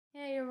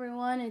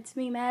everyone, it's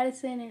me,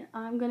 Madison, and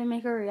I'm gonna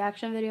make a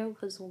reaction video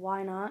because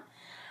why not?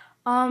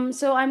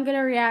 So I'm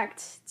gonna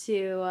react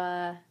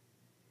to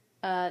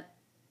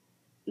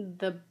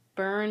the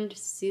Burned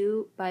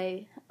Suit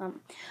by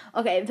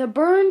the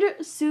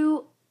Burned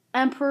Suit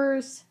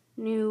Emperor's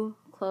New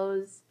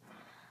Clothes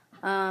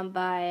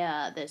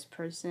by this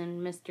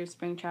person, Mr.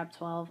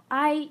 SpringTrap12.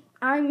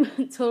 I'm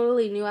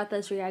totally new at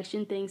this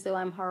reaction thing, so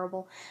I'm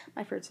horrible.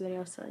 My first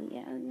video, so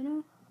yeah,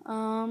 you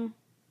know.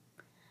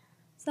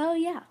 So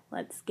yeah,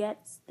 let's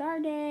get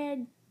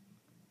started.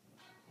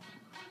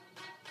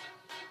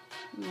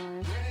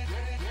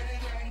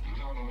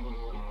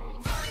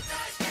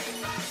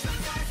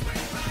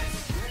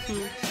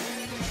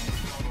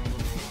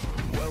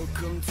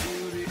 Welcome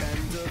to the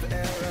end of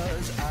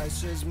eras.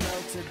 Ice is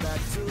melted back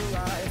to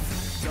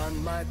life.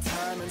 Done my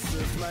time and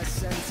served my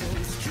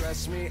sentence.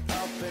 Dress me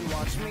up and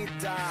watch me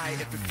die.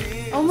 If it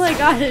feels oh my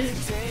god.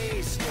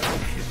 tastes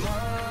good, it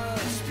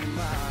must be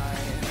mine.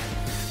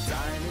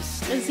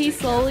 Dynasty Is he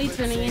slowly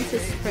turning into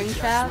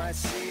Springtrap?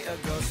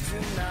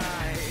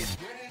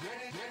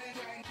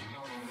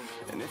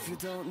 And if you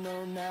don't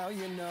know now,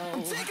 you know.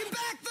 I'm taking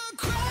back the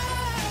crown.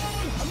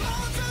 I'm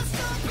all dressed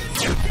up in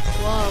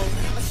Whoa.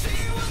 I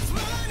see what's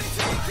mine and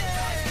take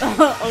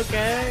it.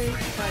 Okay.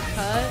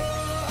 Cut.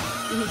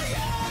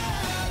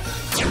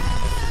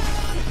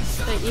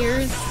 The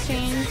ears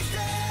changed.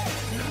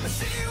 I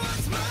see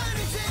what's mine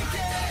and take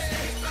it.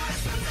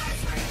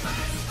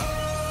 Oh,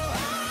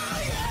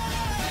 yeah.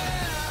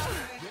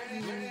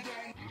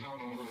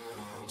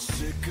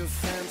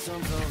 Sycophants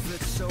on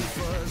velvet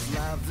sofas,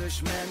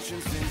 lavish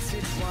mansions,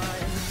 vintage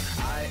wine.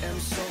 I am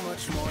so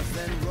much more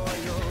than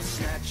royal.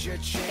 Snatch your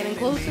chain Getting and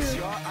closer. raise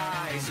your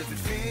eyes. If it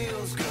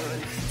feels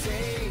good,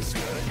 tastes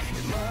good,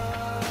 it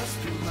must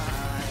be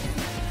mine.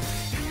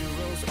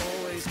 Heroes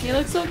always He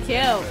looks so cute.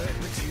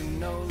 but you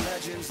know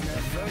legends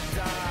never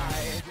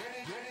die.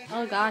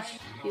 Oh gosh.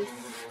 He's...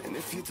 And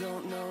if you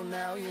don't know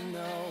now, you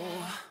know.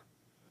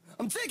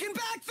 I'm taking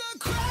back the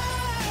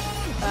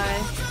crown.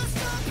 Bye.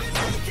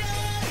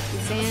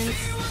 Sands.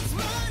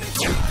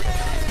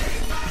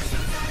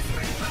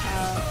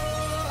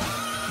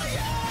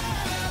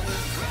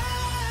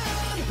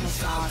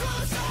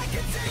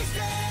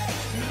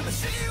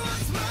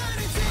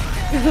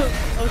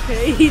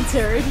 Okay, he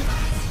turned.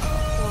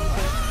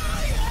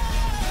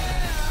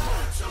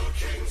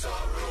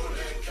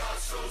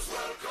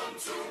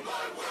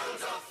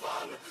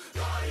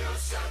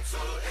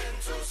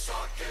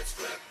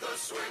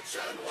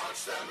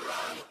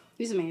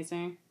 He's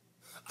amazing.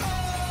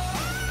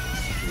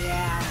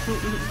 Yeah.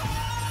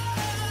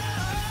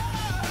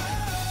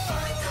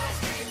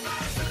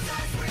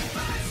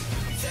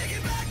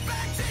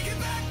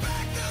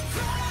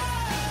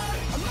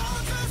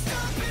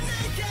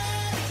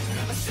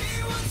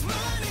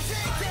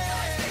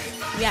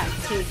 Yeah,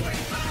 too good.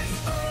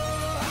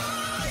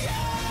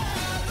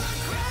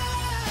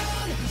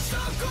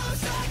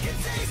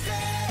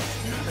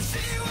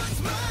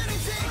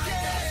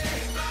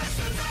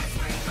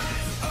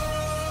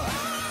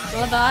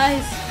 Well,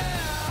 guys.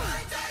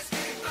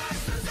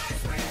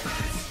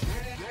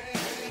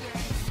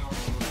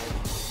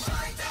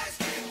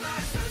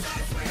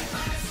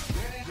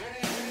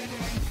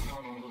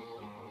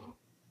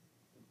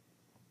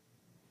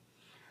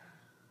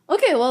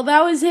 Okay, well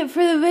that was it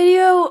for the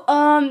video.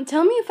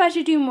 Tell me if I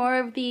should do more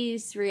of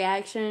these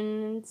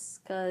reactions,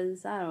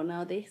 cause I don't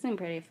know, they seem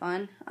pretty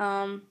fun.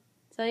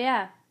 So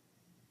yeah.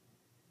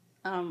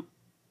 Hope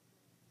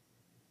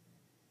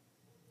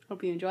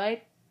you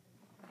enjoyed.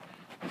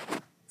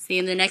 See you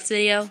in the next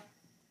video,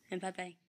 and bye bye.